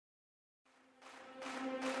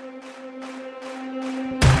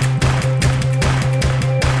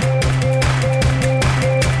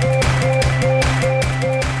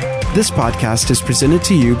This podcast is presented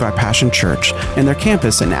to you by Passion Church and their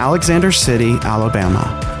campus in Alexander City,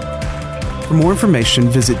 Alabama. For more information,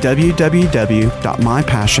 visit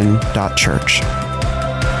www.mypassion.church.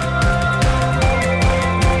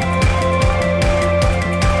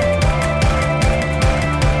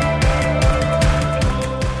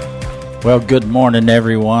 Well, good morning,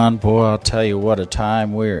 everyone. Boy, I'll tell you what a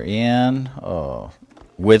time we're in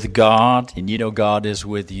with God. And you know God is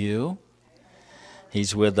with you.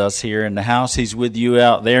 He's with us here in the house. He's with you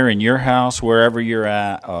out there in your house, wherever you're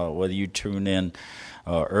at, whether you tune in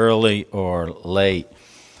early or late.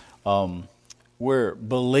 We're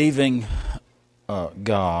believing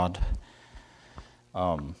God.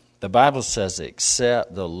 The Bible says,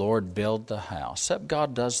 except the Lord build the house, except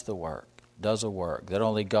God does the work. Does a work that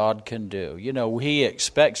only God can do. You know, He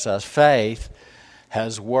expects us. Faith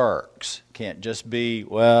has works. Can't just be,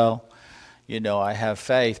 well, you know, I have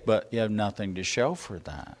faith, but you have nothing to show for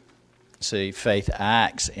that. See, faith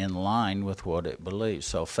acts in line with what it believes.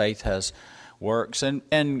 So faith has works.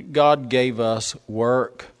 And God gave us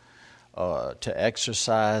work to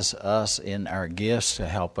exercise us in our gifts, to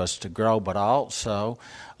help us to grow, but also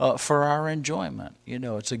for our enjoyment. You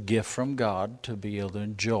know, it's a gift from God to be able to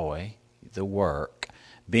enjoy the work,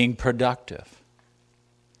 being productive.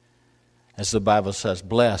 As the Bible says,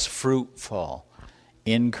 blessed, fruitful,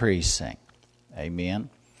 increasing. Amen.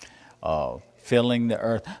 Filling the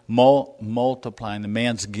earth, multiplying. The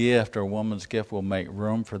man's gift or woman's gift will make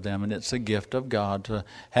room for them, and it's a gift of God to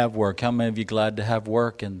have work. How many of you glad to have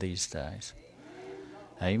work in these days?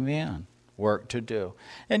 Amen. Work to do.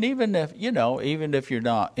 And even if you're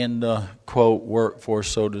not in the, quote, workforce,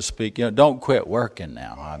 so to speak, you know, don't quit working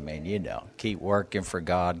now. I mean, you know, keep working for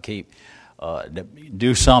God. Do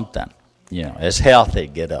something. You know, it's healthy.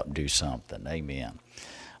 Get up, do something. Amen.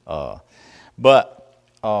 But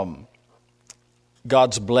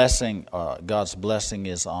God's blessing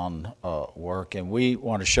is on work, and we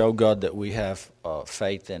want to show God that we have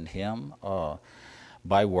faith in Him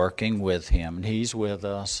by working with Him, and He's with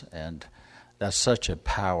us, and that's such a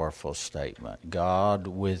powerful statement. God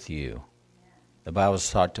with you. The Bible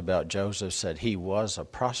talked about Joseph said he was a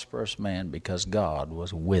prosperous man because God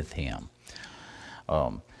was with him.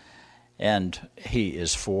 And He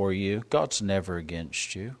is for you. God's never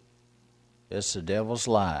against you. It's the devil's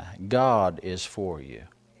lie. God is for you.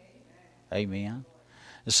 Amen.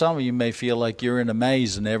 And some of you may feel like you're in a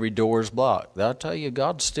maze and every door is blocked. I'll tell you,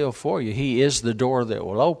 God's still for you. He is the door that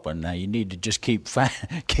will open. Now you need to just keep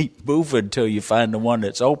moving until you find the one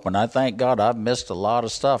that's open. I thank God I've missed a lot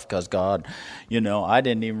of stuff because God, you know, I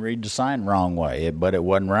didn't even read the sign wrong way, but it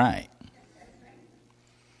wasn't right.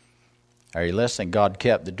 Are you listening? God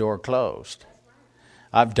kept the door closed.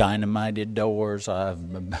 I've dynamited doors. I've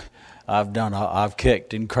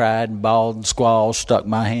kicked and cried and bawled and squalled, stuck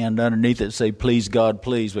my hand underneath it and say, please, God,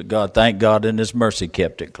 please. But God, thank God in His mercy,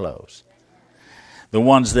 kept it closed. The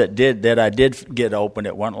ones that I did get open,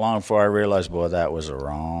 it wasn't long before I realized, boy, that was the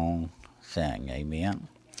wrong thing. Amen.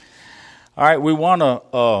 All right, we want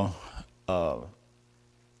to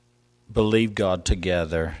believe God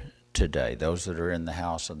together today, those that are in the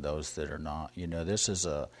house and those that are not. You know,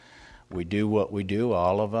 we do what we do,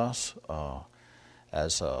 all of us,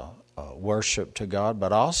 as a worship to God,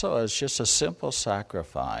 but also as just a simple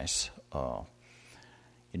sacrifice. You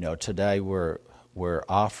know, today we're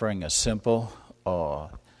offering a simple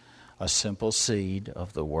seed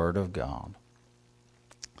of the Word of God.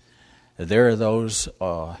 There are those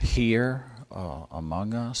here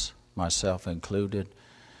among us, myself included,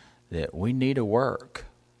 that we need a work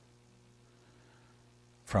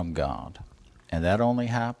from God. And that only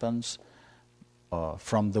happens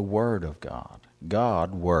from the Word of God.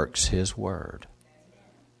 God works His Word.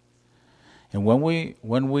 And when we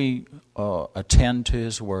attend to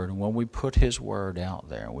His Word, and when we put His Word out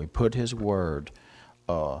there, and we put His Word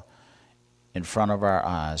in front of our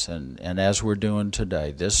eyes, and as we're doing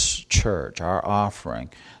today, this church, our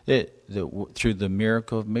offering, through the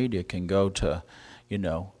miracle of media can go to, you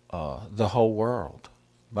know, the whole world.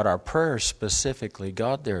 But our prayer specifically,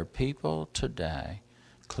 God, there are people today,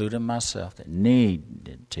 including myself, that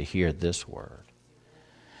need to hear this word,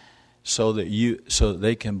 so that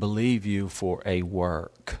they can believe you for a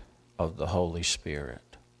work of the Holy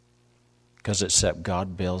Spirit. Because except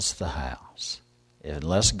God builds the house,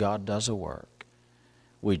 unless God does a work,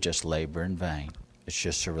 we just labor in vain. It's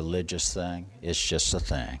just a religious thing. It's just a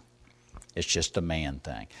thing. It's just a man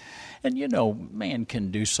thing. And you know, man can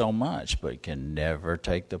do so much, but can never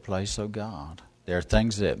take the place of God. There are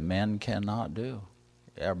things that men cannot do.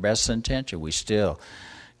 Our best intention, we still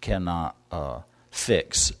cannot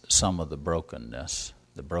fix some of the brokenness,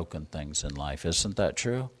 the broken things in life. Isn't that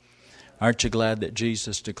true? Aren't you glad that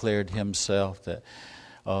Jesus declared himself that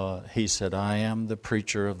he said, I am the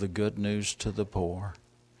preacher of the good news to the poor.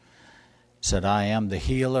 He said, I am the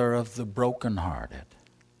healer of the brokenhearted.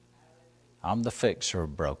 I'm the fixer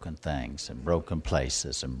of broken things and broken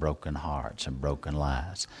places and broken hearts and broken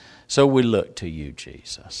lives. So we look to you,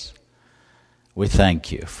 Jesus. We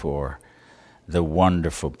thank you for the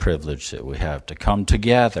wonderful privilege that we have to come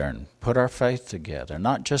together and put our faith together,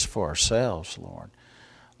 not just for ourselves, Lord,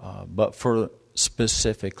 but for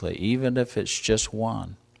specifically, even if it's just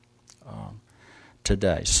one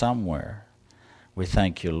today, somewhere. We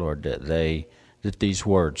thank you, Lord, that these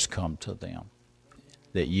words come to them,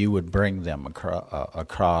 that you would bring them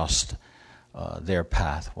across their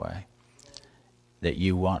pathway, that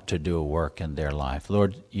you want to do a work in their life.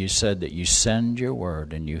 Lord, you said that you send your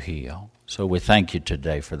word and you heal. So we thank you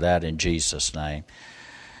today for that in Jesus' name.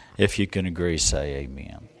 If you can agree, say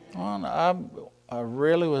amen. Well, I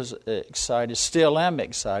really was excited, still am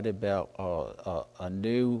excited about a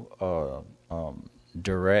new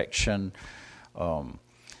direction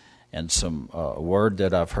and some word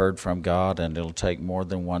that I've heard from God, and it'll take more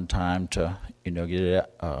than one time to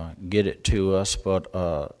get it to us. But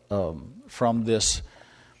from this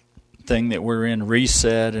thing that we're in,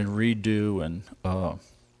 reset and redo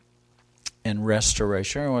and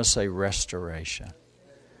restoration. I want to say restoration.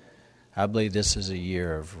 I believe this is a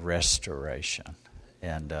year of restoration.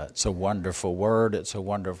 And it's a wonderful word. It's a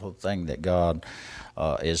wonderful thing that God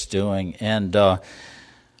is doing. And but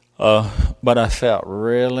I felt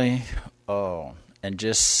really and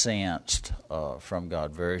just sensed from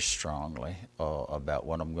God very strongly about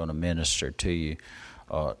what I'm going to minister to you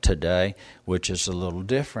today, which is a little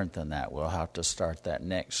different than that. We'll have to start that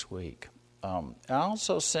next week. I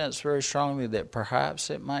also sense very strongly that perhaps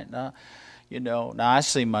it might not, now I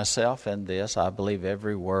see myself in this. I believe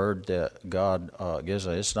every word that God gives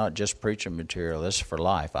us, it's not just preaching material, it's for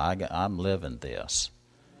life. I'm living this.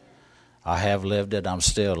 I have lived it, I'm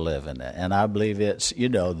still living it. And I believe it's,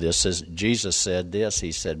 this is, Jesus said this,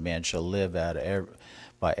 he said, man shall live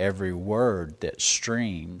by every word that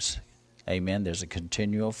streams. Amen. There's a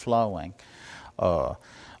continual flowing of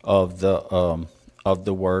the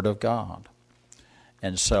Word of God.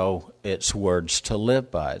 And so it's words to live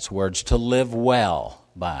by. It's words to live well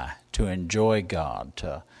by, to enjoy God,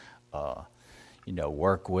 to,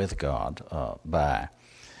 work with God by.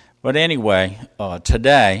 But anyway,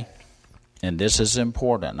 today, and this is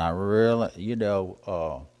important, I really,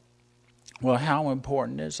 well, how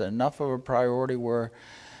important is it? Enough of a priority where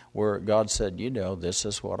God said, this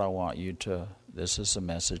is what I want you to, this is the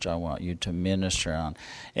message I want you to minister on.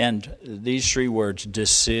 And these three words,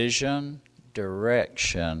 decision,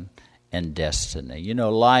 direction, and destiny.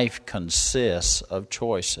 Life consists of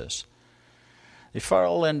choices. They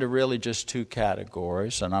fall into really just two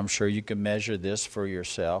categories, and I'm sure you can measure this for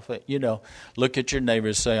yourself. Look at your neighbor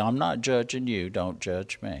and say, I'm not judging you, don't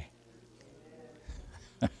judge me.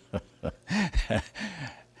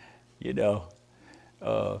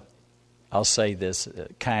 I'll say this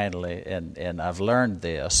kindly, and I've learned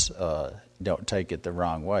this. Don't take it the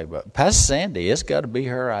wrong way. But Pastor Sandy, it's got to be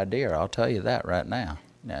her idea. I'll tell you that right now.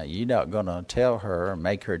 Now, you're not going to tell her or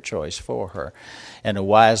make her choice for her. And a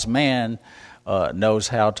wise man knows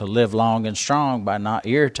how to live long and strong by not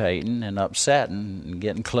irritating and upsetting and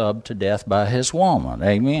getting clubbed to death by his woman.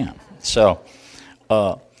 Amen. So,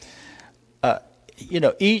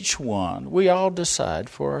 each one, we all decide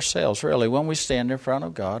for ourselves, really. When we stand in front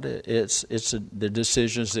of God, it's the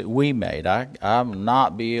decisions that we made. I'm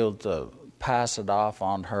not be able to pass it off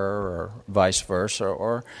on her or vice versa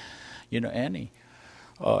or,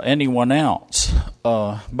 anyone else.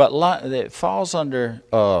 But it falls under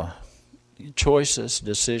choices,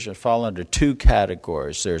 decisions, fall under two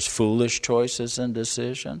categories. There's foolish choices and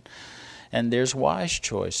decision, and there's wise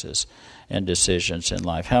choices and decisions in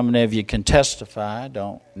life. How many of you can testify?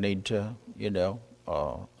 Don't need to,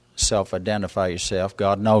 self-identify yourself.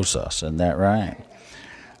 God knows us, isn't that right?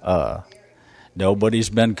 Nobody's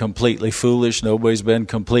been completely foolish. Nobody's been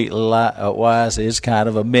completely wise. It's kind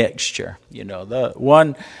of a mixture. The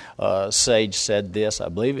one sage said this. I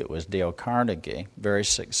believe it was Dale Carnegie, very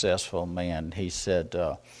successful man. He said,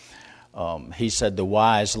 the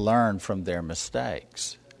wise learn from their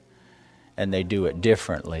mistakes, and they do it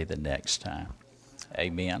differently the next time.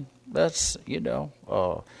 Amen. That's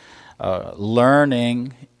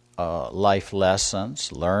learning life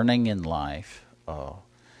lessons, learning in life.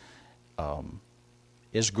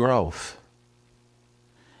 Is growth.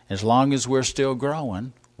 As long as we're still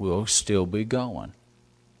growing, we'll still be going.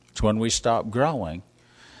 It's when we stop growing,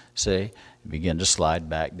 begin to slide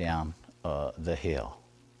back down the hill.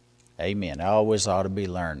 Amen. I always ought to be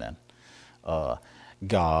learning.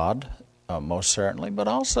 God, most certainly, but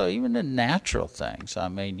also even in natural things. I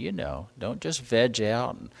mean, don't just veg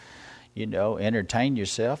out and, entertain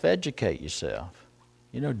yourself, educate yourself.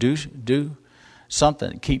 Do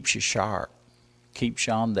something that keeps you sharp, keeps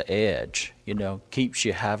you on the edge, keeps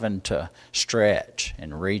you having to stretch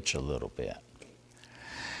and reach a little bit.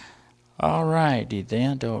 All righty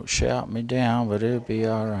then, don't shout me down, but it'll be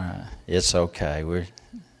all right. It's okay.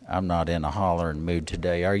 I'm not in a hollering mood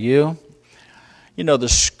today. Are you? The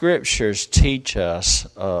Scriptures teach us,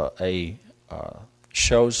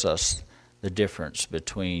 shows us the difference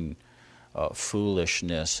between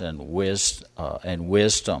foolishness and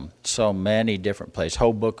wisdom. So many different places.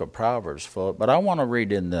 Whole book of Proverbs full of it. But I want to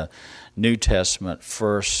read in the New Testament,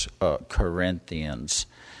 1 Corinthians.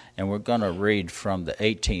 And we're going to read from the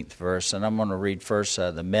 18th verse. And I'm going to read first out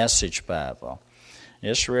of the Message Bible.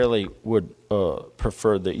 Just really would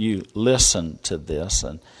prefer that you listen to this.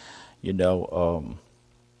 And, you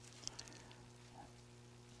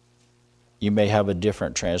may have a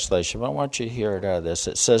different translation, but I want you to hear it out of this.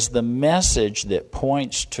 It says, the message that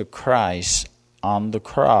points to Christ on the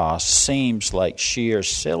cross seems like sheer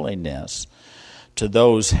silliness to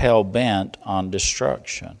those hell-bent on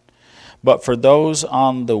destruction. But for those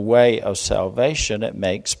on the way of salvation, it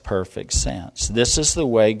makes perfect sense. This is the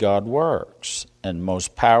way God works, and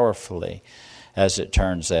most powerfully, as it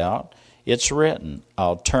turns out. It's written,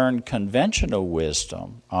 I'll turn conventional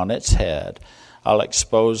wisdom on its head. I'll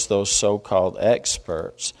expose those so-called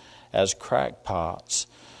experts as crackpots.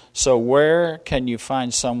 So where can you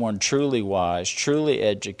find someone truly wise, truly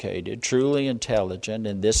educated, truly intelligent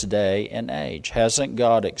in this day and age? Hasn't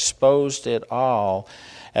God exposed it all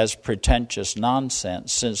as pretentious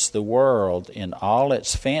nonsense since the world, in all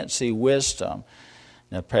its fancy wisdom,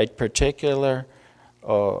 now pay particular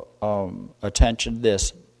attention to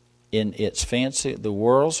this, in its fancy, the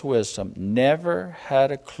world's wisdom never had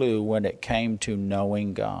a clue when it came to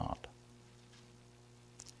knowing God.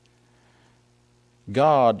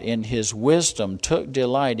 God, in His wisdom, took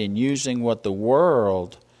delight in using what the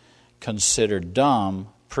world considered dumb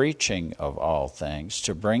preaching of all things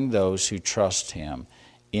to bring those who trust Him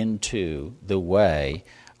into the way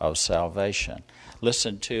of salvation.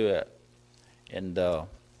 Listen to it in the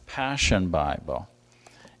Passion Bible.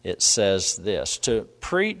 It says this, to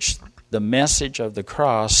preach the message of the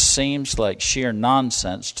cross seems like sheer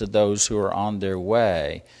nonsense to those who are on their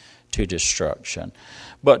way to destruction.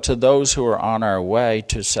 But to those who are on our way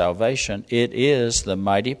to salvation, it is the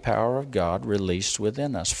mighty power of God released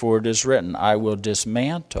within us. For it is written, I will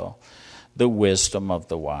dismantle the wisdom of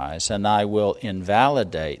the wise, and I will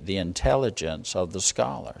invalidate the intelligence of the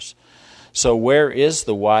scholars. So where is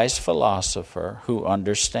the wise philosopher who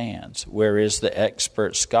understands? Where is the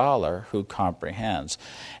expert scholar who comprehends?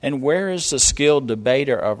 And where is the skilled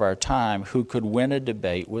debater of our time who could win a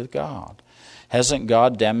debate with God? Hasn't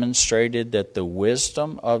God demonstrated that the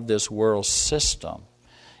wisdom of this world system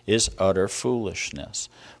is utter foolishness?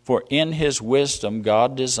 For in His wisdom,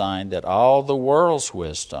 God designed that all the world's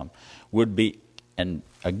wisdom would be, and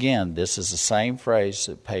again, this is the same phrase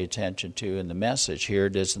that pay attention to in the Message. Here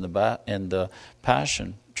it is in the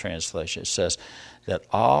Passion Translation. It says that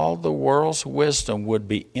all the world's wisdom would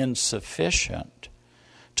be insufficient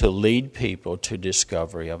to lead people to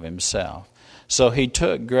discovery of Himself. So He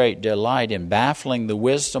took great delight in baffling the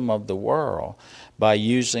wisdom of the world by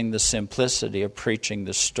using the simplicity of preaching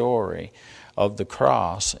the story of the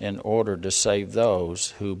cross in order to save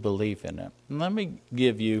those who believe in it. And let me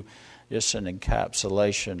give you just an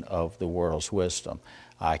encapsulation of the world's wisdom.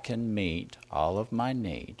 I can meet all of my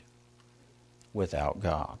need without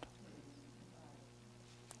God.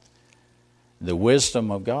 The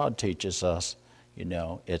wisdom of God teaches us,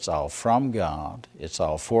 it's all from God, it's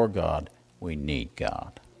all for God. We need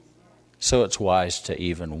God. So it's wise to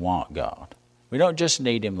even want God. We don't just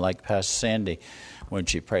need Him like Pastor Sandy when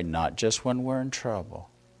she prayed, not just when we're in trouble.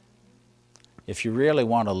 If you really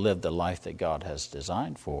want to live the life that God has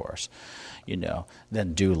designed for us,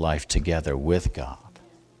 then do life together with God.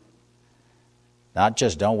 Not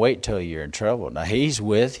just don't wait till you're in trouble. Now, He's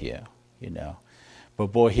with you, But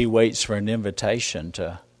boy, He waits for an invitation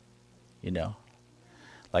to,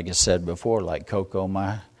 like I said before, like Coco,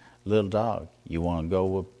 my little dog. You want to go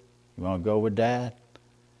with Dad?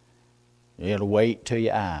 It'll wait till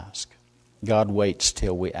you ask. God waits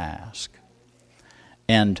till we ask.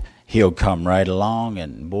 And He'll come right along,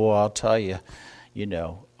 and boy, I'll tell you,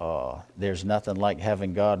 there's nothing like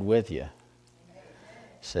having God with you.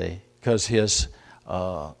 See, because His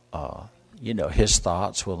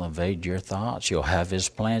thoughts will invade your thoughts. You'll have His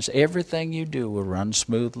plans. Everything you do will run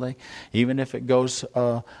smoothly. Even if it goes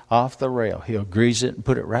off the rail, He'll grease it and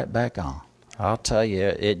put it right back on. I'll tell you,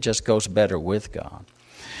 it just goes better with God.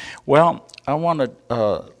 Well, I want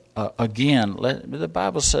to, again, the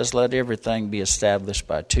Bible says, let everything be established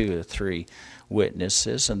by 2 or 3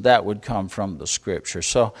 witnesses, and that would come from the Scripture.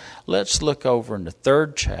 So let's look over in the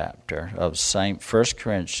 3rd chapter of 1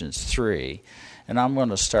 Corinthians 3, and I'm going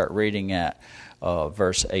to start reading at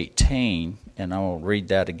verse 18, and I'll read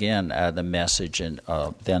that again out of the Message, and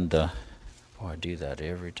then I do that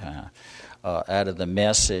every time. Out of the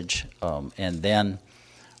Message, and then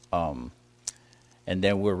we'll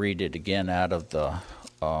read it again out of the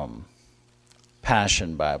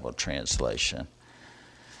Passion Bible translation.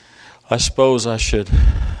 I suppose I should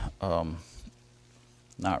not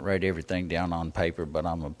write everything down on paper, but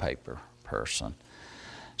I'm a paper person.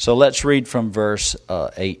 So let's read from verse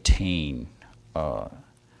 18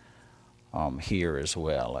 here as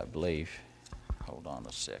well, I believe. Hold on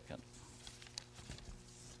a second.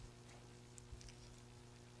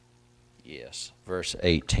 Yes, verse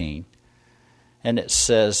 18. And it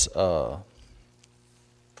says, turn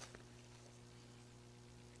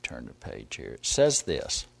the page here. It says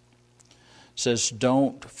this. It says,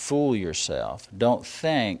 don't fool yourself. Don't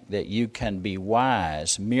think that you can be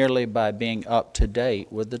wise merely by being up to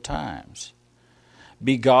date with the times.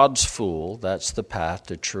 Be God's fool. That's the path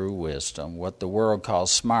to true wisdom. What the world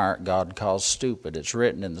calls smart, God calls stupid. It's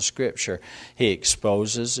written in the Scripture. He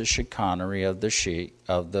exposes the chicanery of the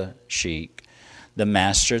sheep. The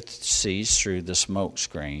master sees through the smoke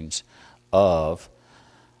screens of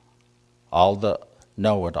all the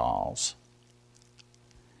know-it-alls.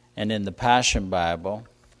 And in the Passion Bible,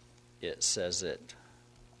 it says it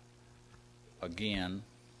again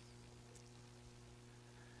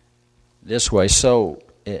this way. So,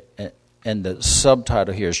 and the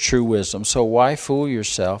subtitle here is True Wisdom. So why fool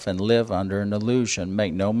yourself and live under an illusion?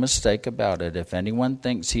 Make no mistake about it. If anyone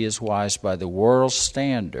thinks he is wise by the world's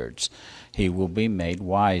standards, he will be made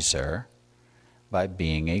wiser by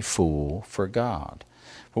being a fool for God.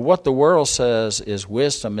 But what the world says is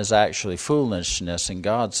wisdom is actually foolishness in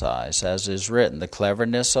God's eyes. As is written, the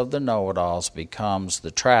cleverness of the know-it-alls becomes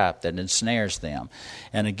the trap that ensnares them.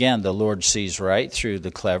 And again, the Lord sees right through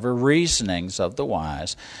the clever reasonings of the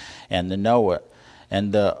wise and the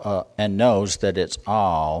and knows that it's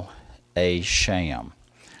all a sham.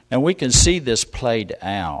 Now we can see this played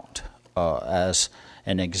out as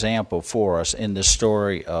an example for us in the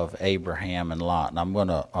story of Abraham and Lot. And I'm going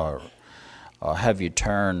to have you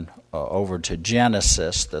turn over to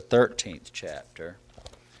Genesis, the 13th chapter,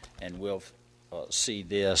 and we'll see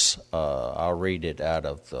this. I'll read it out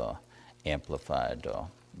of the Amplified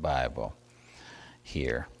Bible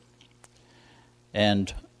here.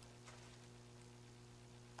 And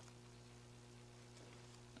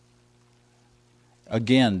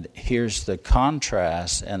again, here's the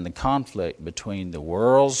contrast and the conflict between the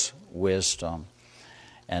world's wisdom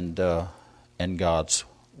and God's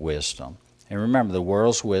wisdom. And remember, the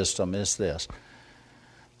world's wisdom is this.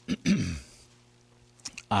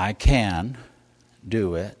 I can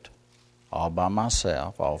do it all by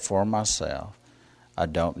myself, all for myself. I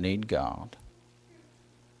don't need God.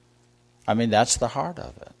 I mean, that's the heart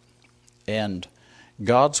of it. And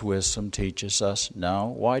God's wisdom teaches us, no,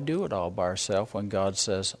 why do it all by ourselves when God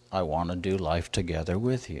says, I want to do life together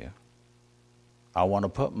with you. I want to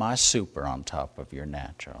put my super on top of your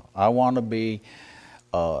natural. I want to be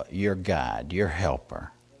your guide, your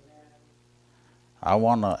helper. I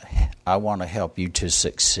want to help you to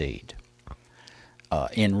succeed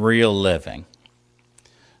in real living.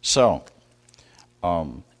 So,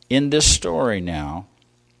 in this story now,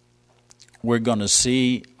 we're going to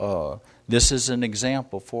see, this is an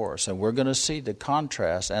example for us, and we're going to see the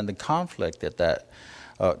contrast and the conflict that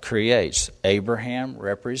creates. Abraham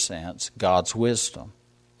represents God's wisdom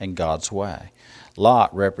and God's way.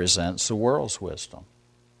 Lot represents the world's wisdom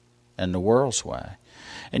and the world's way.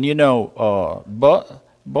 And you know,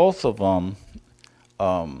 both of them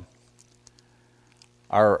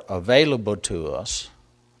are available to us.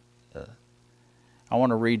 I want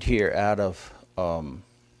to read here out of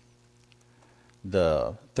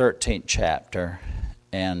the 13th chapter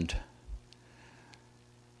and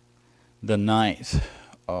the ninth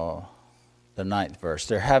verse.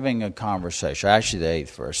 They're having a conversation. Actually, the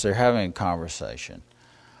 8th verse. They're having a conversation.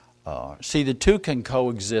 See, the two can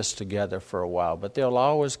coexist together for a while, but there'll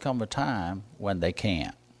always come a time when they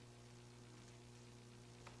can't.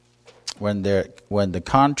 When the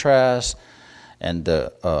contrast and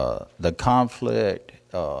the conflict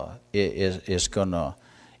is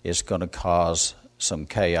gonna cause some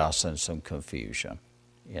chaos and some confusion.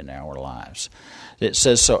 in our lives. It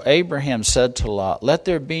says, so Abraham said to Lot, let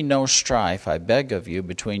there be no strife, I beg of you,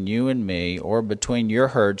 between you and me, or between your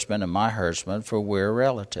herdsmen and my herdsmen, for we're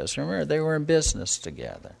relatives. Remember, they were in business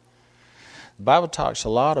together. The Bible talks a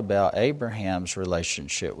lot about Abraham's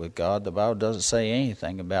relationship with God. The Bible doesn't say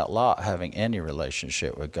anything about Lot having any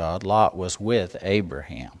relationship with God. Lot was with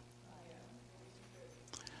Abraham.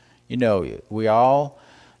 You know, we all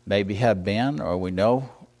maybe have been, or we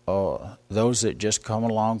know those that just come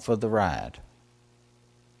along for the ride.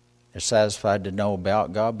 They're satisfied to know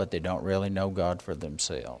about God, but they don't really know God for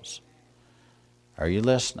themselves. Are you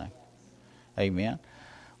listening? Amen.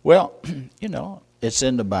 Well, you know, it's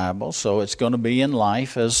in the Bible, so it's going to be in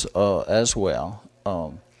life as well.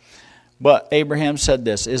 But Abraham said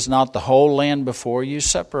this, is not the whole land before you?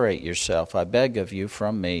 Separate yourself, I beg of you,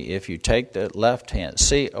 from me, if you take the left hand.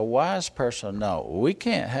 See, a wise person knows we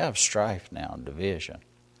can't have strife now and division.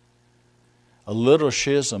 A little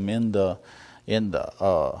schism in the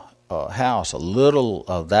house, a little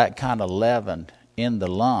of that kind of leaven in the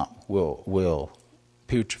lump will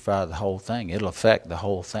putrefy the whole thing. It'll affect the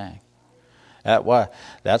whole thing.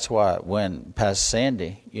 That's why when Pastor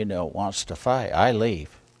Sandy, wants to fight, I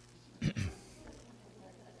leave.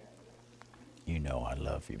 You know I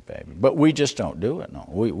love you, baby. But we just don't do it. No,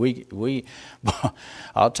 we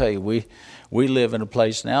I'll tell you, we live in a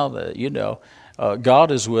place now that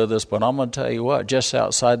God is with us. But I'm going to tell you what, just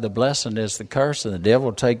outside the blessing is the curse, and the devil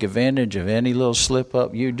will take advantage of any little slip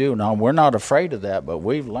up you do. Now we're not afraid of that, but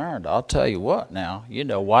we've learned. I'll tell you what. Now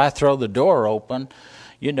why throw the door open?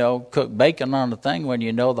 Cook bacon on the thing when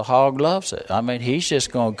the hog loves it. I mean, he's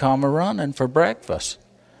just going to come a-running for breakfast.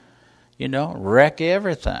 Wreck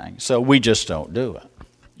everything. So we just don't do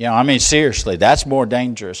it. Seriously, that's more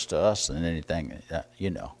dangerous to us than anything,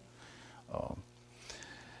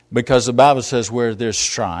 because the Bible says where there's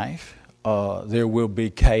strife, there will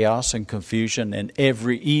be chaos and confusion and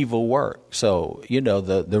every evil work. So,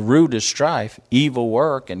 the root is strife, evil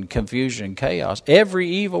work, and confusion and chaos. Every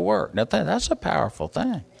evil work. Now, that's a powerful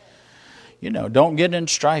thing. Don't get in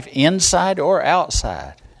strife inside or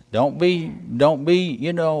outside. Don't be,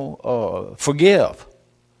 forgive.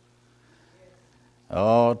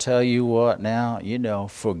 Oh, I'll tell you what now,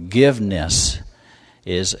 forgiveness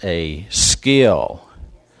is a skill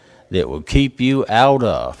that will keep you out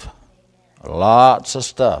of lots of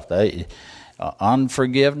stuff.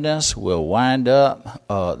 Unforgiveness will wind up,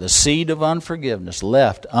 the seed of unforgiveness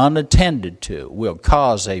left unattended to will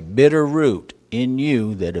cause a bitter root in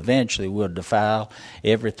you that eventually will defile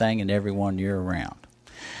everything and everyone you're around.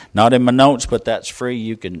 Not in my notes, but that's free.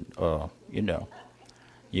 You can,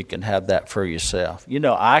 you can have that for yourself.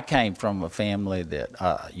 I came from a family that,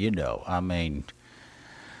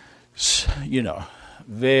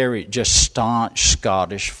 very just staunch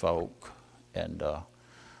Scottish folk, and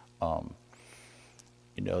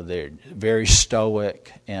they're very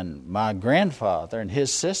stoic. And my grandfather and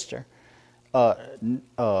his sister had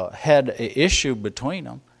an issue between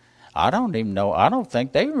them. I don't even know. I don't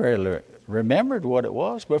think they really remembered what it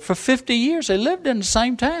was. But for 50 years, they lived in the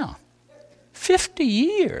same town. 50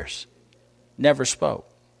 years. Never spoke.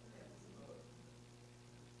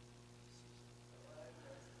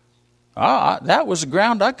 That was the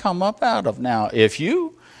ground I come up out of. Now, if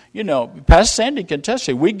Pastor Sandy can test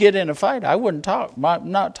you, we get in a fight, I wouldn't talk, might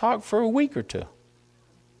not talk for a week or two.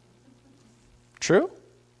 True?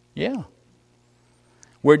 Yeah.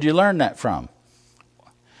 Where'd you learn that from?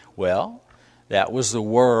 Well, that was the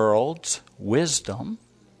world's wisdom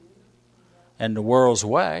and the world's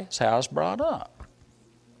way. That's how it's brought up.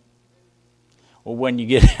 Well, when you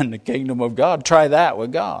get in the kingdom of God, try that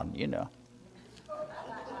with God,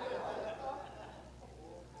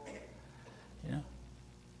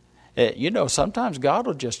 Sometimes God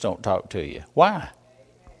will just don't talk to you. Why?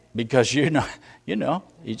 Because you're not, you're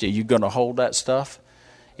going to hold that stuff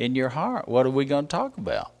in your heart. What are we going to talk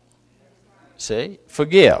about? See?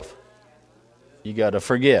 Forgive. You got to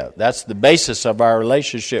forgive. That's the basis of our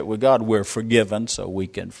relationship with God. We're forgiven so we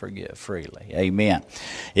can forgive freely. Amen.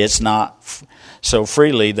 It's not so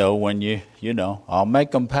freely, though, when I'll make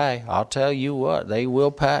them pay. I'll tell you what, they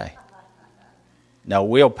will pay. No,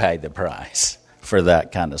 we'll pay the price for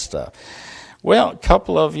that kind of stuff. Well, a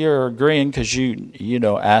couple of you are agreeing because you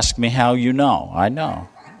ask me how you know. I know.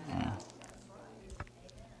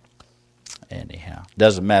 Anyhow,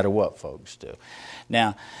 doesn't matter what folks do.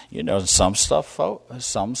 Now, some stuff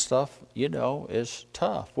is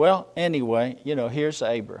tough. Well, anyway, here's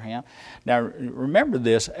Abraham. Now, remember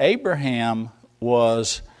this: Abraham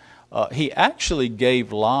was he actually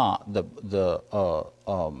gave Lot the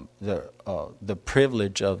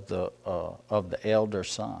privilege of the elder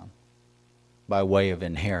son, by way of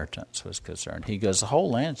inheritance was concerned. He goes, the whole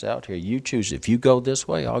land's out here. You choose. If you go this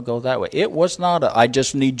way, I'll go that way. It was not I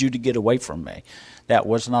just need you to get away from me. That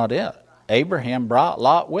was not it. Abraham brought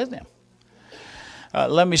Lot with him.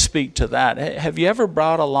 Let me speak to that. Have you ever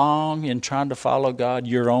brought along in trying to follow God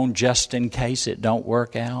your own just in case it don't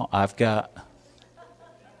work out?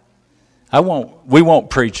 We won't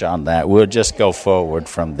preach on that. We'll just go forward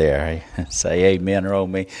from there. Say amen or oh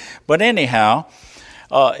me. But anyhow,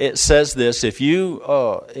 it says this, if you,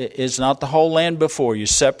 is not the whole land before you,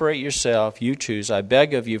 separate yourself, you choose, I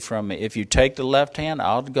beg of you from me. If you take the left hand,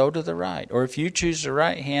 I'll go to the right. Or if you choose the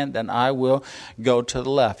right hand, then I will go to the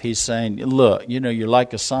left. He's saying, look, you're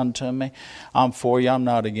like a son to me. I'm for you, I'm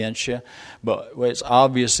not against you. But it's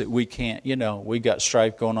obvious that we can't, we got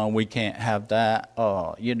strife going on, we can't have that,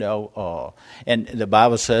 and the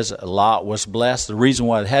Bible says Lot was blessed. The reason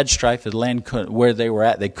why it had strife is the land where they were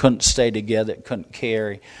at, they couldn't stay together, it couldn't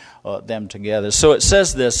carry them together. So it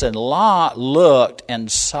says this, and Lot looked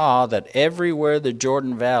and saw that everywhere the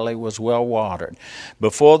Jordan Valley was well watered.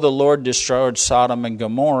 Before the Lord destroyed Sodom and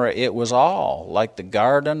Gomorrah, it was all like the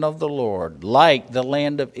garden of the Lord, like the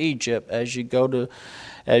land of Egypt as you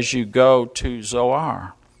go to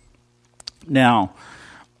Zoar. Now,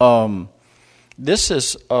 this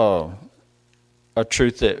is a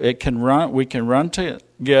truth that we can run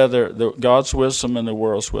together. God's wisdom and the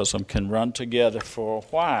world's wisdom can run together for a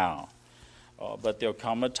while, but there'll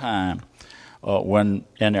come a time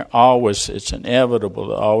it's inevitable.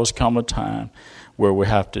 There'll always come a time where we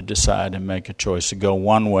have to decide and make a choice to go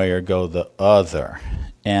one way or go the other.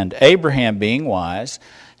 And Abraham, being wise,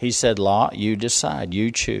 he said, Lot, you decide,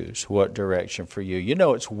 you choose what direction for you.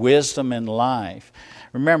 It's wisdom in life.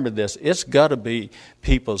 Remember this, it's got to be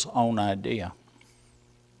people's own idea.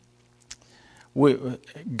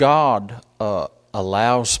 God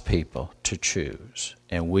allows people to choose,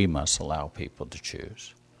 and we must allow people to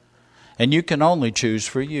choose. And you can only choose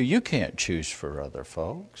for you. You can't choose for other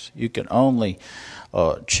folks. You can only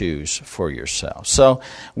choose for yourself. So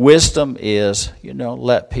wisdom is,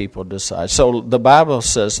 let people decide. So the Bible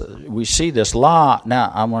says, we see this Lot.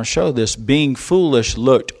 Now I'm going to show this. Being foolish,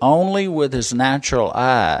 looked only with his natural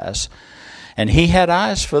eyes, and he had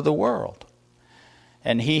eyes for the world.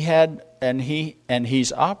 And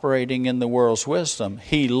he's operating in the world's wisdom.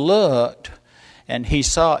 He looked and he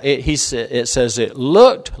saw it. It says it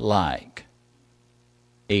looked like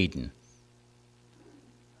Eden.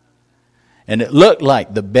 And it looked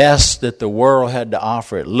like the best that the world had to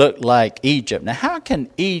offer. It looked like Egypt. Now, how can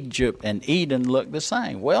Egypt and Eden look the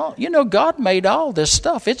same? Well, God made all this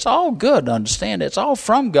stuff. It's all good, understand? It's all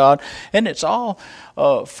from God, and it's all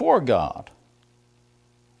for God.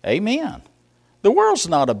 Amen. The world's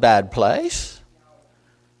not a bad place.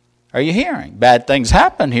 Are you hearing? Bad things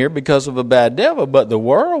happen here because of a bad devil, but the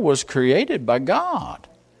world was created by God.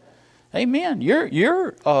 Amen.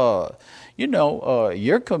 Your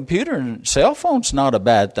computer and cell phone's not a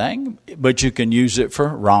bad thing, but you can use it for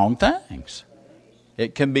wrong things.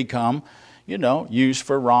 It can become, used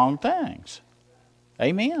for wrong things.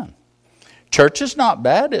 Amen. Church is not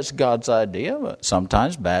bad. It's God's idea, but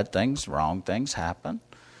sometimes bad things, wrong things happen.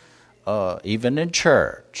 Even in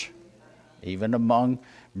church, even among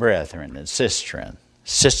brethren and sister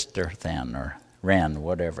then, or ren,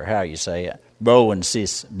 whatever, how you say it,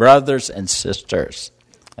 brothers and sisters.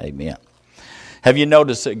 Amen. Have you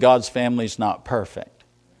noticed that God's family is not perfect,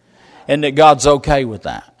 and that God's okay with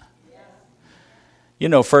that?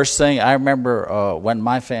 First thing I remember when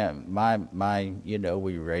my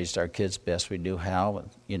we raised our kids best we knew how.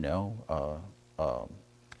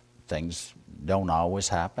 Things don't always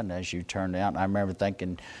happen as you turn out. And I remember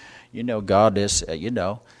thinking, God is,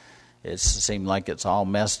 it seemed like it's all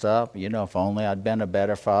messed up. If only I'd been a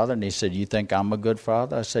better father. And he said, you think I'm a good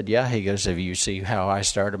father? I said, yeah. He goes, if you see how I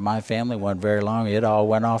started my family, wasn't very long. It all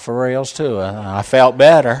went off the rails too. I felt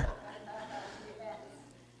better.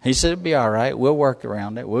 He said, it'll be all right. We'll work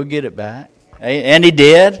around it. We'll get it back. And he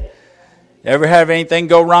did. Ever have anything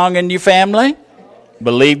go wrong in your family?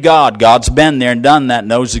 Believe God. God's been there and done that,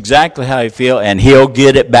 knows exactly how you feel, and He'll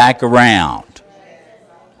get it back around.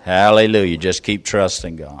 Hallelujah. Just keep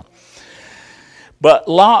trusting God. But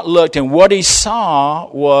Lot looked, and what he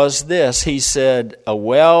saw was this. He said, a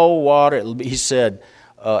well-watered, he said,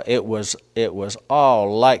 it was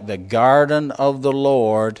all like the garden of the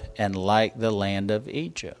Lord and like the land of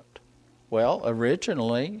Egypt. Well,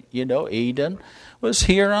 originally, Eden was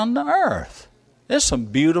here on the earth. There's some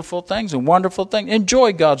beautiful things and wonderful things.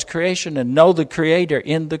 Enjoy God's creation and know the Creator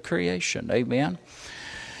in the creation. Amen.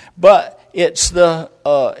 But it's the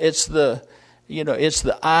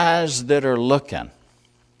eyes that are looking.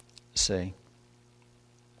 See.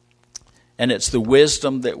 And it's the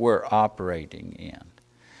wisdom that we're operating in.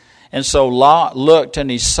 And so Lot looked and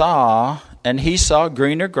he saw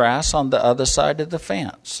greener grass on the other side of the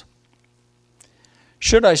fence.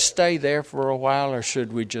 Should I stay there for a while or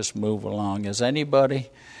should we just move along? Has anybody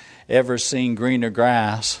ever seen greener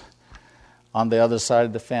grass on the other side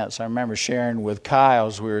of the fence? I remember sharing with Kyle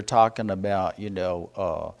as we were talking about,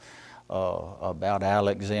 about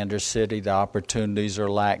Alexander City, the opportunities or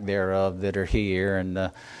lack thereof that are here, and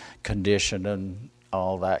the condition and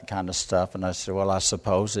all that kind of stuff. And I said, well, I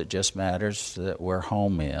suppose it just matters that where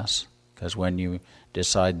home is, because when you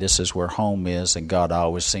decide this is where home is, and God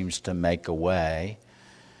always seems to make a way,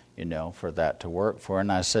 for that to work for.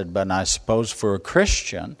 And I said, but I suppose for a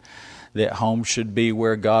Christian that home should be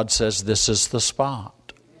where God says this is the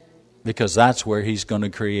spot, because that's where He's going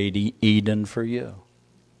to create Eden for you.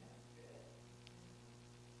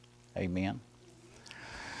 Amen.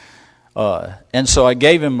 And so I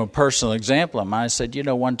gave him a personal example of mine. I said,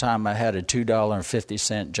 one time I had a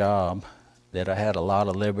 $2.50 job that I had a lot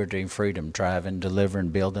of liberty and freedom driving, delivering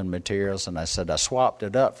building materials. And I said I swapped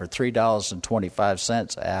it up for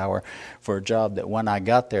 $3.25 an hour for a job that when I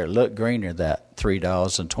got there looked greener, that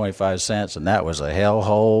 $3.25. And that was a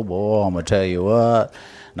hellhole, boy, I'm going to tell you what.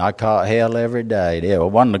 And I caught hell every day. It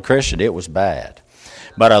wasn't a Christian, it was bad.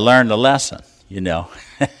 But I learned a lesson,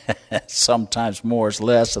 Sometimes more is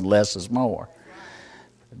less and less is more.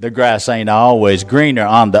 The grass ain't always greener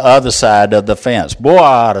on the other side of the fence. Boy,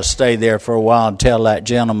 I ought to stay there for a while and tell that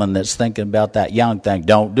gentleman that's thinking about that young thing,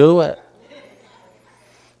 don't do it.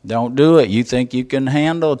 Don't do it. You think you can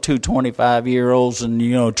handle two 25-year-olds and,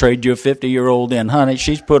 trade you a 50-year-old in. Honey,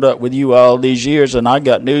 she's put up with you all these years, and I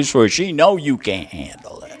got news for her. She know you can't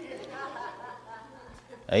handle it.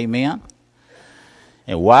 Amen.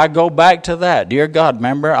 And why go back to that? Dear God,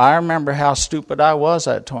 I remember how stupid I was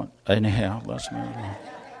at 20. Anyhow, let's move on.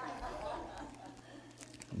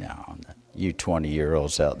 No, you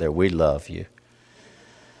 20-year-olds out there, we love you.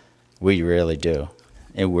 We really do.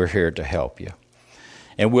 And we're here to help you.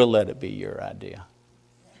 And we'll let it be your idea.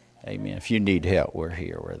 Amen. If you need help, we're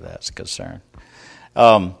here where that's concerned.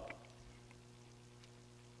 But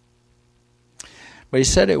he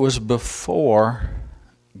said it was before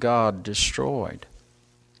God destroyed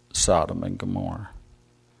Sodom and Gomorrah.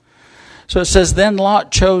 So it says, then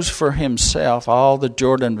Lot chose for himself all the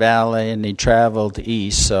Jordan Valley, and he traveled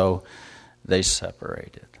east, so they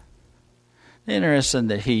separated. Interesting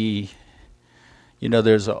that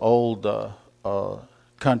there's an old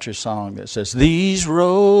country song that says, these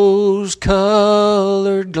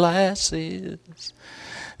rose-colored glasses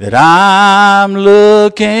that I'm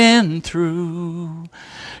looking through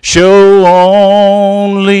show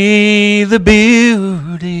only the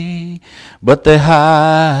beauty, but they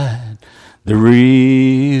hide the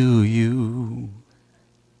real you.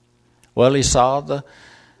 Well, he saw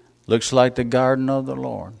looks like the garden of the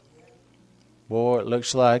Lord. Boy, it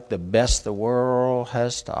looks like the best the world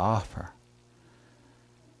has to offer.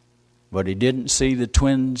 But he didn't see the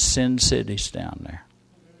twin sin cities down there.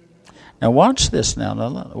 Now watch this now.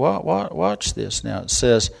 Watch this now. It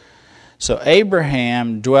says, so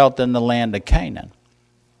Abraham dwelt in the land of Canaan.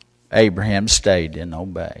 Abraham stayed and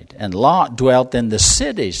obeyed. And Lot dwelt in the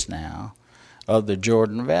cities now of the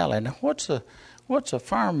Jordan Valley. Now what's a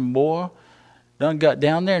farm boy done got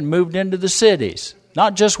down there and moved into the cities?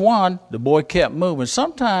 Not just one, the boy kept moving.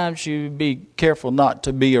 Sometimes you be careful not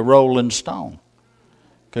to be a rolling stone,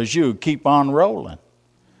 because you keep on rolling.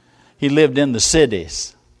 He lived in the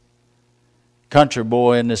cities. Country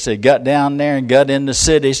boy in the city. Got down there and got in the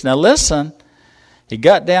cities. Now listen, he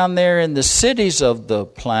got down there in the cities of the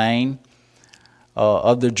plain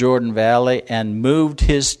of the Jordan Valley and moved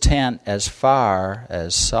his tent as far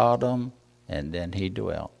as Sodom, and then he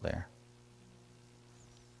dwelt there.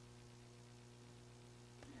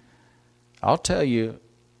 I'll tell you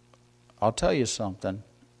something.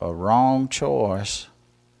 A wrong choice.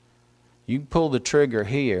 You can pull the trigger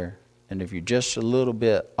here, and if you're just a little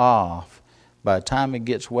bit off, by the time it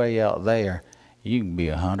gets way out there, you can be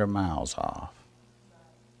 100 miles off.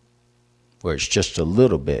 Where it's just a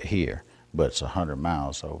little bit here, but it's 100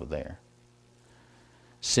 miles over there.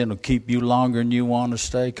 Sin will keep you longer than you want to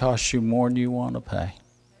stay, cost you more than you want to pay.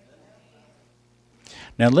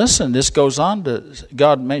 Now listen, this goes on to,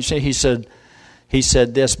 God mentioned, He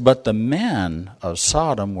said this, but the men of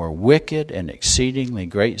Sodom were wicked and exceedingly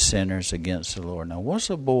great sinners against the Lord. Now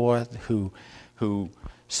what's a boy who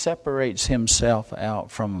separates himself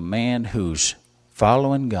out from a man who's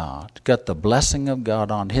following God, got the blessing of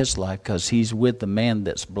God on his life because he's with the man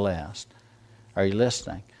that's blessed? Are you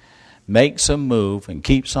listening? makes a move and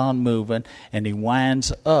keeps on moving, and he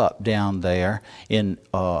winds up down there in,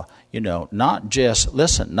 not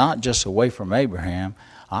just away from Abraham,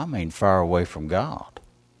 I mean far away from God.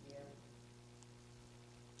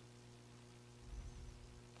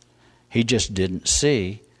 He just didn't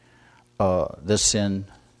see the sin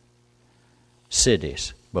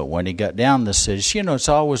cities. But when he got down the cities, it's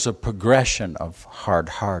always a progression of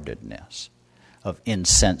hard-heartedness, of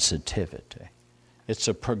insensitivity. It's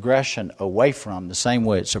a progression away from, the same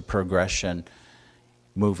way it's a progression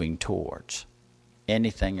moving towards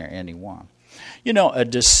anything or anyone. A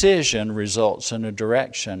decision results in a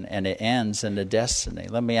direction and it ends in a destiny.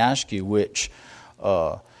 Let me ask you which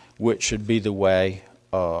should be the way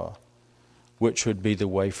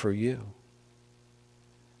for you.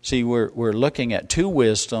 See, we're looking at two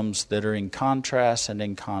wisdoms that are in contrast and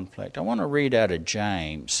in conflict. I want to read out of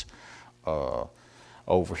James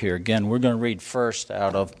over here. Again, we're going to read first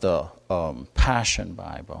out of the Passion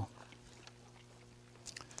Bible.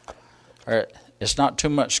 All right, it's not too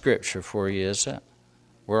much scripture for you, is it?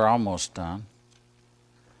 We're almost done.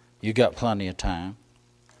 You got plenty of time.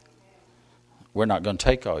 We're not going to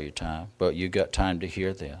take all your time, but you got time to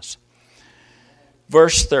hear this.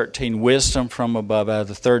 Verse 13, wisdom from above, out of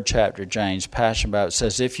the 3rd chapter of James, Passion Bible,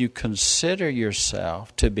 says, if you consider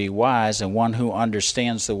yourself to be wise and one who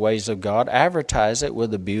understands the ways of God, advertise it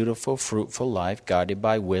with a beautiful, fruitful life guided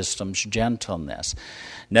by wisdom's gentleness.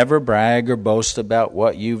 Never brag or boast about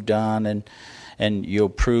what you've done, and you'll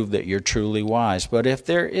prove that you're truly wise. But if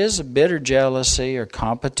there is a bitter jealousy or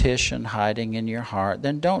competition hiding in your heart,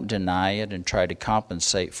 then don't deny it and try to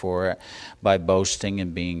compensate for it by boasting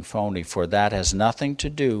and being phony, for that has nothing to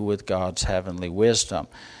do with God's heavenly wisdom.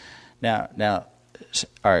 Now,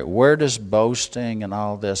 all right, where does boasting and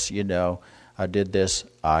all this, I did this,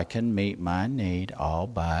 I can meet my need all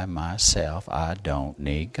by myself. I don't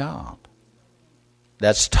need God.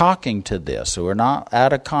 That's talking to this. So we're not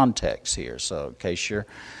out of context here. So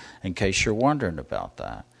in case you're wondering about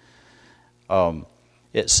that,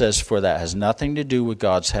 it says, for that has nothing to do with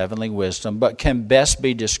God's heavenly wisdom, but can best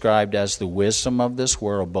be described as the wisdom of this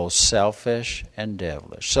world, both selfish and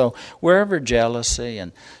devilish. So wherever jealousy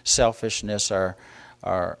and selfishness are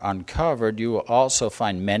uncovered, you will also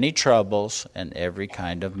find many troubles and every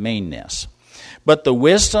kind of meanness. But the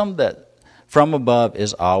wisdom that from above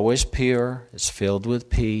is always pure, it's filled with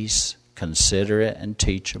peace, considerate and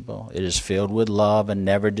teachable. It is filled with love and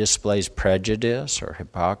never displays prejudice or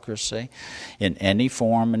hypocrisy in any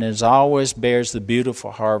form, and it always bears the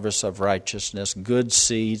beautiful harvest of righteousness. Good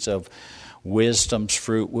seeds of wisdom's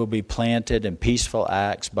fruit will be planted in peaceful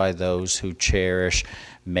acts by those who cherish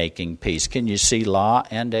making peace. Can you see Lot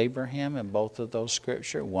and Abraham in both of those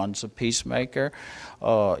scriptures? One's a peacemaker,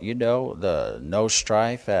 the no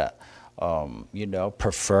strife at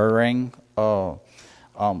preferring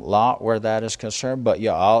Lot where that is concerned. But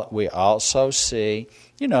we also see,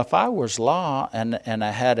 if I was Lot and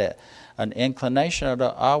I had an inclination,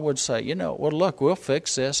 I would say, well, look, we'll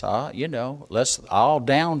fix this. Let's all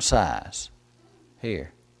downsize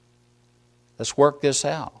here. Let's work this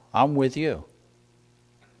out. I'm with you.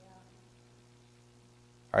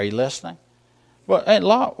 Are you listening? Well, and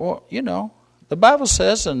Lot, the Bible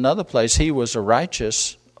says in another place he was a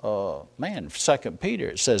righteous man. 2 Peter,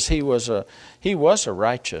 it says he was a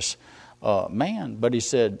righteous man, but he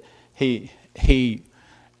said he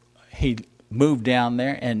moved down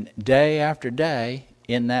there, and day after day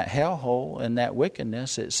in that hellhole, in that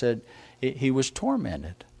wickedness, it said he was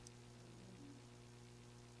tormented.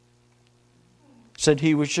 It said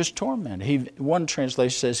he was just tormented. One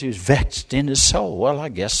translation says he was vexed in his soul. Well, I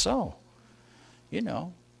guess so. He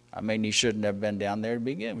shouldn't have been down there to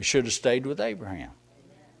begin. We should have stayed with Abraham.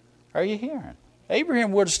 Are you hearing?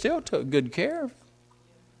 Abraham would have still took good care of him.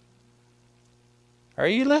 Are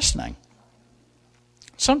you listening?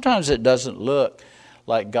 Sometimes it doesn't look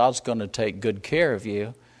like God's going to take good care of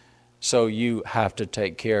you, so you have to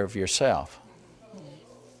take care of yourself.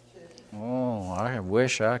 Oh, I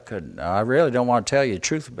wish I could. I really don't want to tell you the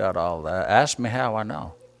truth about all that. Ask me how I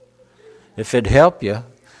know. If it'd help you,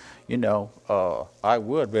 I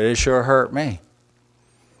would, but it sure hurt me.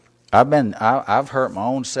 I've hurt my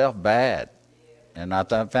own self bad, and I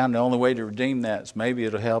found the only way to redeem that is maybe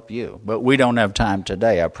it'll help you. But we don't have time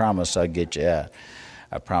today. I promise I'll get you out.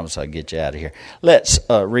 Of here. Let's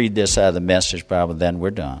read this out of the Message Bible, then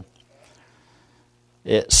we're done.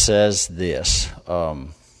 It says this,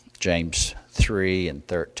 James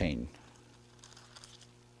 3:13.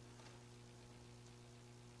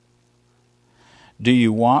 Do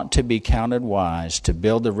you want to be counted wise, to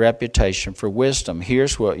build a reputation for wisdom?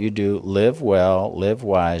 Here's what you do. Live well, live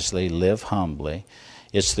wisely, live humbly.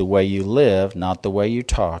 It's the way you live, not the way you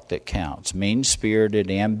talk, that counts.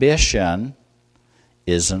 Mean-spirited ambition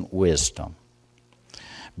isn't wisdom.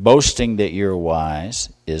 Boasting that you're wise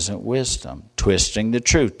isn't wisdom. Twisting the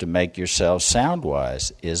truth to make yourself sound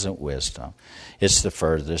wise isn't wisdom. It's the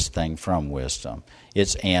furthest thing from wisdom.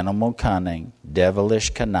 It's animal cunning,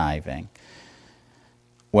 devilish conniving.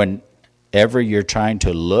 Whenever you're trying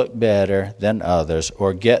to look better than others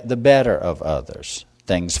or get the better of others,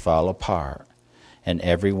 things fall apart and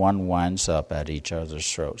everyone winds up at each other's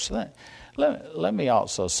throats. Let me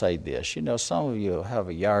also say this. You know, some of you have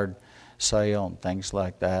a yard sale and things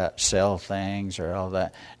like that, sell things or all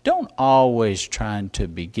that. Don't always try to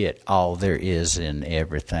get all there is in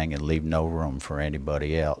everything and leave no room for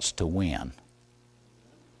anybody else to win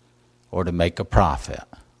or to make a profit.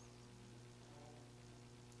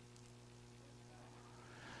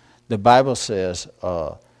 The Bible says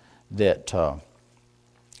that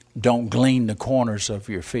don't glean the corners of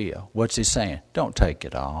your field. What's he saying? Don't take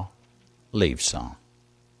it all. Leave some.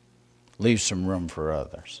 Leave some room for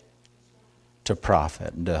others to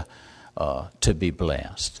profit and to be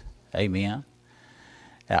blessed. Amen?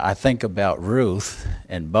 I think about Ruth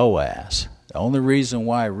and Boaz. The only reason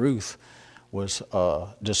why Ruth was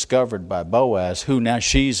discovered by Boaz, who now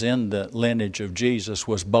she's in the lineage of Jesus,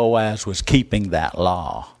 was Boaz was keeping that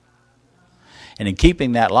law. And in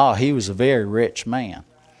keeping that law, he was a very rich man.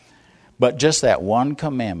 But just that one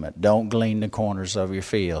commandment, don't glean the corners of your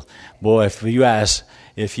field. Boy, if you ask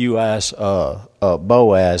Boaz,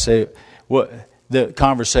 the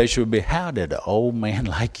conversation would be, how did an old man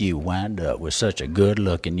like you wind up with such a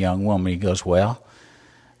good-looking young woman? He goes, well,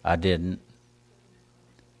 I didn't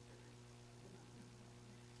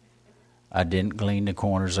glean the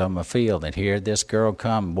corners of my field. And here this girl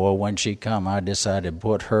come. Boy, when she come, I decided to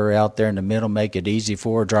put her out there in the middle, make it easy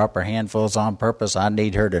for her, drop her handfuls on purpose. I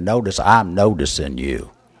need her to notice I'm noticing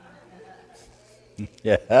you.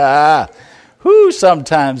 Yeah. Whew,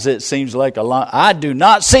 sometimes it seems like a lot. I do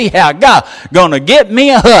not see how God going to get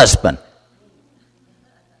me a husband.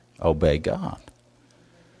 Obey God.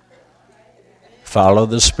 Follow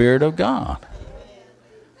the Spirit of God.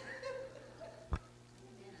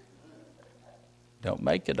 Don't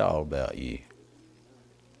make it all about you.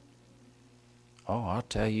 Oh, I'll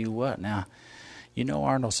tell you what. Now, you know,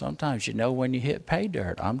 Arnold, sometimes you know when you hit pay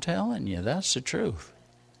dirt. I'm telling you, that's the truth.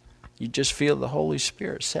 You just feel the Holy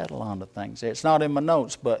Spirit settle onto things. It's not in my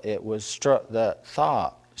notes, but that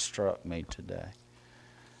thought struck me today.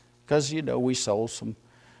 Because, you know, we sold some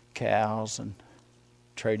cows and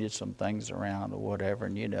traded some things around or whatever.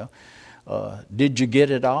 And, you know, did you get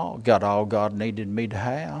it all? Got all God needed me to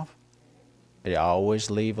have? It always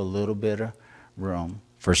leave a little bit of room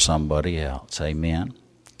for somebody else. Amen.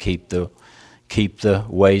 Keep the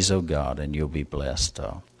ways of God, and you'll be blessed.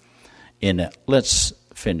 Let's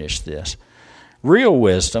finish this. Real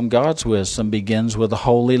wisdom, God's wisdom, begins with a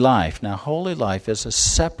holy life. Now, holy life is a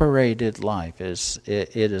separated life. It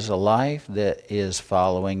is a life that is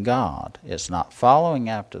following God. It's not following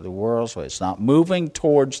after the world, so it's not moving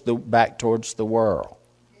back towards the world.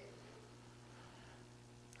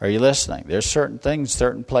 Are you listening? There's certain things,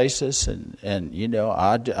 certain places, and you know,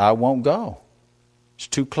 I won't go. It's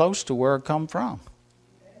too close to where I come from.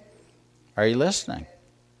 Are you listening?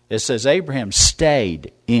 It says Abraham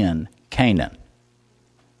stayed in Canaan,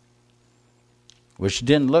 which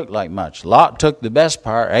didn't look like much. Lot took the best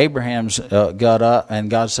part. Abraham's got up, and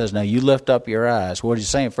God says, now you lift up your eyes. What he's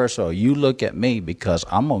saying, first of all, you look at me because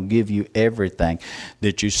I'm going to give you everything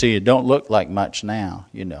that you see. It don't look like much now,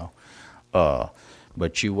 you know.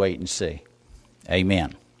 But you wait and see.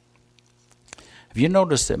 Amen. Have you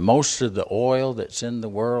noticed that most of the oil that's in the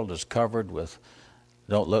world is covered with,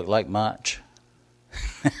 don't look like much?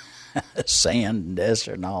 Sand and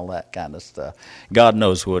desert and all that kind of stuff. God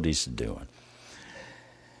knows what he's doing.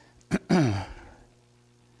 It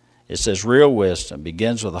says real wisdom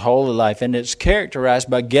begins with a holy life, and it's characterized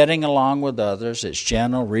by getting along with others. It's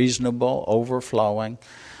gentle, reasonable, overflowing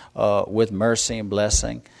with mercy and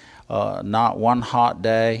blessing. Not one hot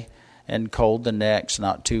day and cold the next,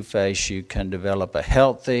 not two-faced. You can develop a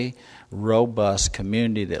healthy, robust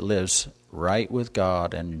community that lives right with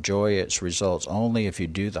God and enjoy its results only if you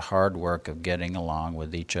do the hard work of getting along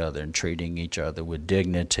with each other and treating each other with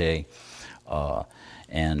dignity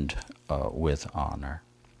and with honor.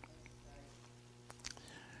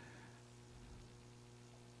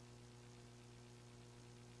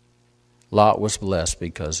 Lot was blessed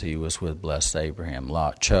because he was with blessed Abraham.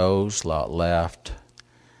 Lot chose, Lot left,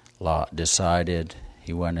 Lot decided,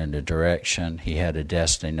 he went in a direction, he had a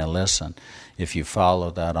destiny. Now listen, if you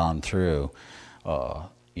follow that on through,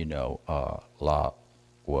 Lot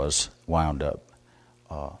was wound up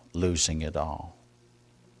losing it all.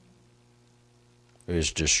 It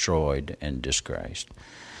was destroyed and disgraced.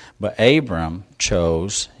 But Abram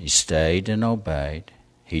chose, he stayed and obeyed.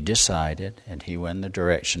 He decided, and he went in the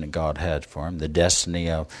direction that God had for him. The destiny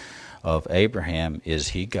of Abraham is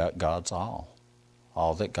he got God's all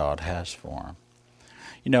that God has for him.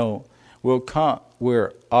 You know,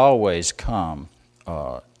 we're always come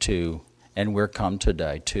to, and we're come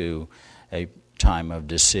today to a time of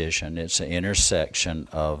decision. It's an intersection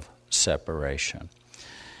of separation.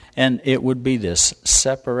 And it would be this: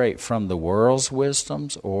 separate from the world's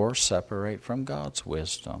wisdoms or separate from God's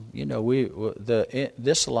wisdom. You know,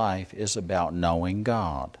 this life is about knowing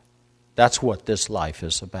God. That's what this life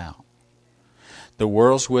is about. The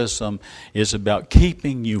world's wisdom is about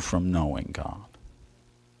keeping you from knowing God.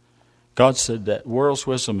 God said that world's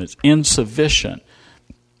wisdom is insufficient.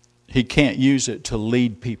 He can't use it to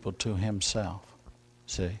lead people to Himself.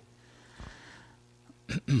 See?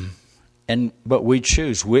 But we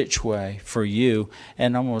choose which way for you.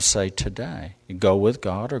 And I'm going to say today, go with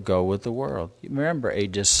God or go with the world. Remember, a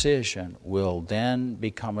decision will then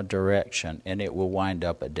become a direction, and it will wind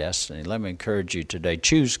up a destiny. Let me encourage you today,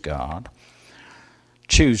 choose God.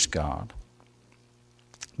 Choose God.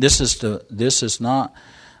 This is to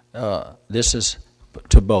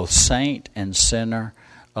both saint and sinner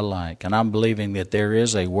alike. And I'm believing that there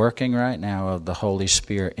is a working right now of the Holy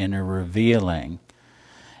Spirit in a revealing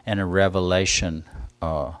and a revelation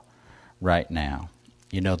right now.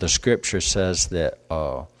 You know, the Scripture says that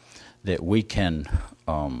we can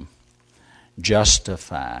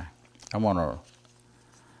justify. I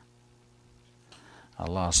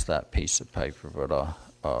lost that piece of paper,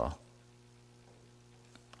 but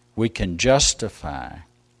we can justify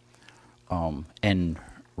and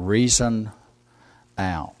reason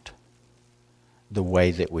out the way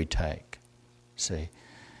that we take. See?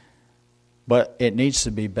 But it needs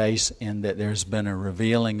to be based in that there's been a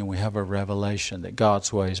revealing and we have a revelation that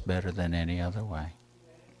God's way is better than any other way.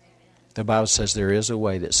 The Bible says there is a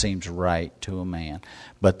way that seems right to a man,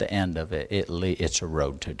 but the end of it, it's a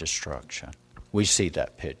road to destruction. We see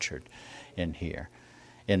that pictured in here.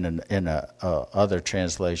 In a other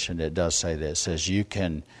translation, it does say that. It says we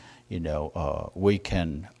can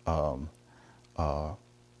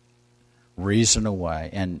reason away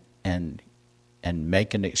and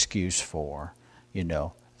make an excuse for,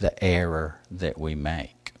 the error that we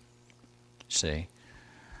make. See?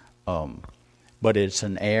 But it's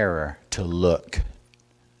an error to look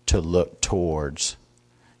towards,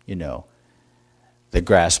 the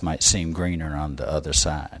grass might seem greener on the other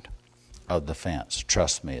side of the fence.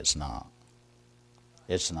 Trust me, it's not.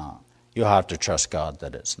 It's not. You'll have to trust God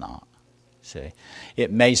that it's not. See? It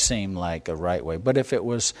may seem like a right way, but if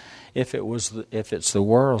it's the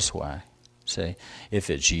world's way, see, if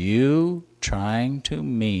it's you trying to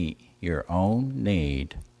meet your own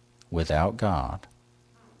need without God,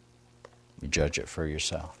 you judge it for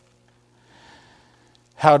yourself.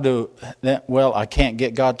 I can't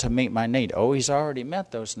get God to meet my need. Oh, He's already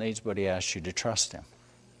met those needs, but He asks you to trust Him.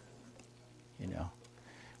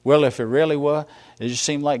 Well, if it really was, it just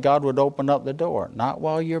seemed like God would open up the door. Not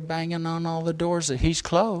while you're banging on all the doors that He's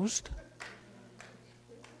closed.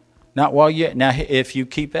 Now, if you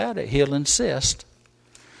keep at it, He'll insist.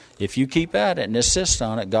 If you keep at it and insist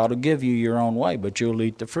on it, God will give you your own way, but you'll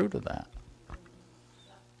eat the fruit of that.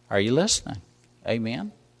 Are you listening?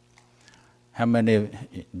 Amen? How many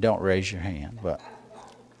don't raise your hand? But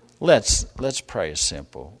let's pray a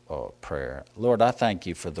simple prayer. Lord, I thank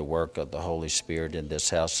You for the work of the Holy Spirit in this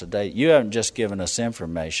house today. You haven't just given us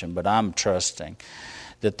information, but I'm trusting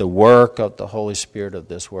that the work of the Holy Spirit of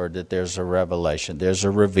this word, that there's a revelation, there's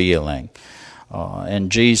a revealing.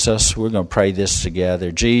 And Jesus, we're going to pray this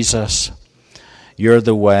together. Jesus, You're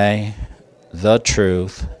the way, the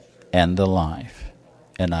truth, and the life,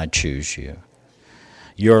 and I choose You.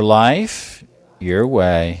 Your life, Your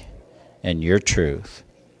way, and Your truth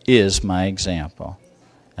is my example,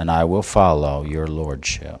 and I will follow Your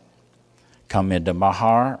lordship. Come into my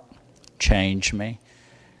heart, change me,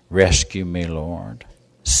 rescue me, Lord.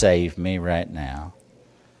 Save me right now.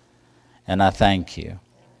 And I thank You,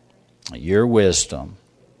 Your wisdom,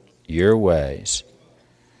 Your ways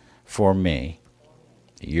for me.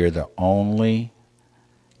 You're the only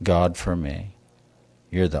God for me.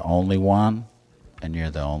 You're the only one, and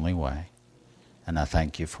You're the only way. And I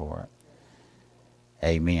thank You for it.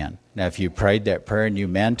 Amen. Now, if you prayed that prayer and you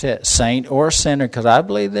meant it, saint or sinner, because I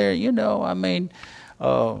believe there,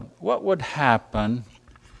 what would happen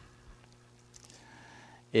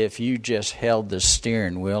if you just held the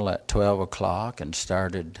steering wheel at 12 o'clock and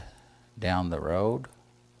started down the road?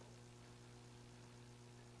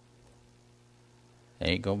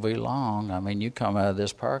 Ain't going to be long. I mean, you come out of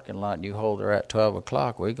this parking lot and you hold her at 12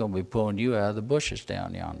 o'clock, we're going to be pulling you out of the bushes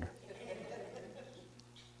down yonder.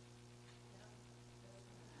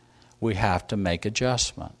 We have to make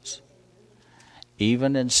adjustments.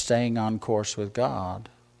 Even in staying on course with God,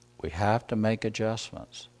 we have to make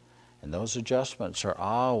adjustments. And those adjustments are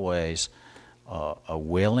always a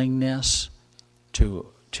willingness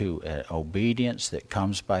to obedience that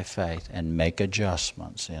comes by faith, and make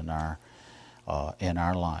adjustments in our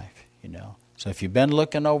life, you know. So if you've been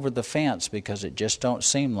looking over the fence because it just don't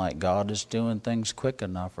seem like God is doing things quick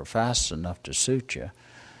enough or fast enough to suit you,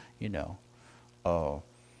 you know,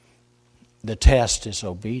 the test is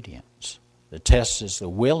obedience. The test is the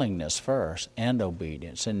willingness first and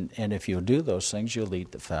obedience. And if you'll do those things, you'll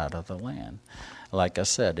eat the fat of the land. Like I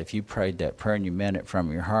said, if you prayed that prayer and you meant it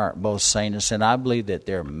from your heart, both saying and saying, I believe that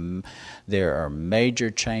there are major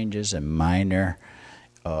changes and minor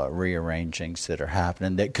rearrangings that are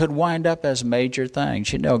happening that could wind up as major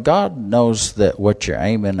things. You know, God knows that what you're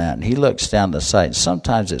aiming at, and He looks down the sight.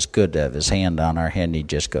 Sometimes it's good to have His hand on our head, and He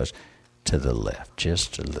just goes to the left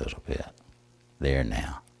just a little bit. There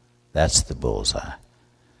now. That's the bullseye.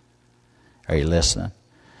 Are you listening?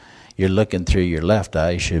 You're looking through your left eye,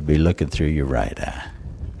 you should be looking through your right eye.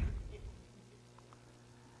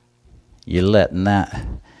 You're letting that,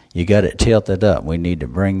 you got it tilted up. We need to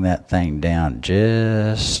bring that thing down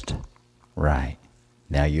just right.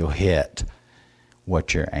 Now you'll hit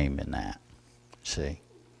what you're aiming at. See?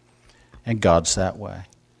 And God's that way.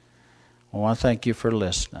 I want to thank you for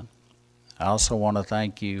listening. I also want to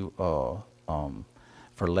thank you for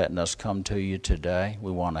letting us come to you today.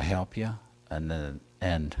 We want to help you, and the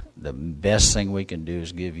best thing we can do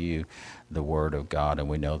is give you the Word of God, and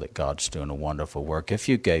we know that God's doing a wonderful work. If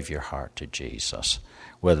you gave your heart to Jesus,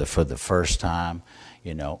 whether for the first time,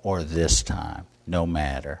 you know, or this time, no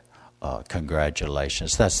matter,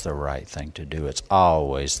 congratulations. That's the right thing to do. It's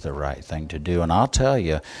always the right thing to do. And I'll tell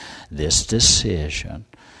you, this decision,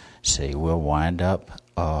 see, will wind up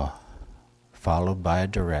followed by a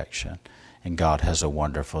direction. And God has a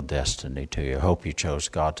wonderful destiny to you. I hope you chose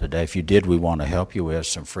God today. If you did, we want to help you. We have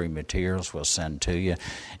some free materials we'll send to you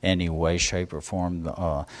any way, shape, or form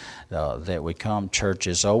that we come. Church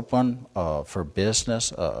is open for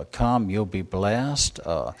business. Come, you'll be blessed.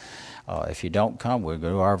 If you don't come, we'll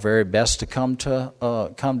do our very best to come to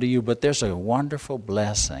you. But there's a wonderful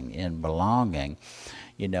blessing in belonging.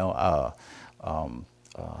 You know,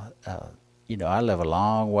 I live a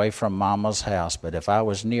long way from Mama's house, but if I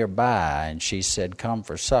was nearby and she said, come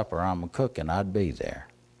for supper, I'm cooking, I'd be there.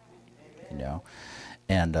 You know,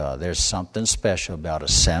 and there's something special about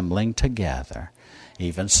assembling together,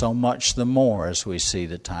 even so much the more as we see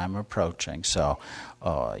the time approaching. So,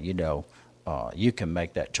 you can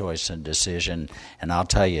make that choice and decision, and I'll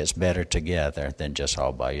tell you, it's better together than just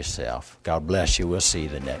all by yourself. God bless you. We'll see you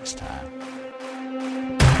the next time.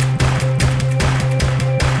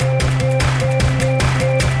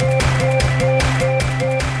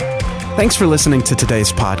 Thanks for listening to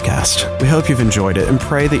today's podcast. We hope you've enjoyed it and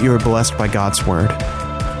pray that you are blessed by God's Word.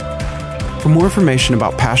 For more information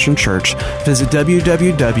about Passion Church, visit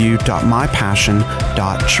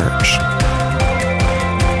www.mypassion.church.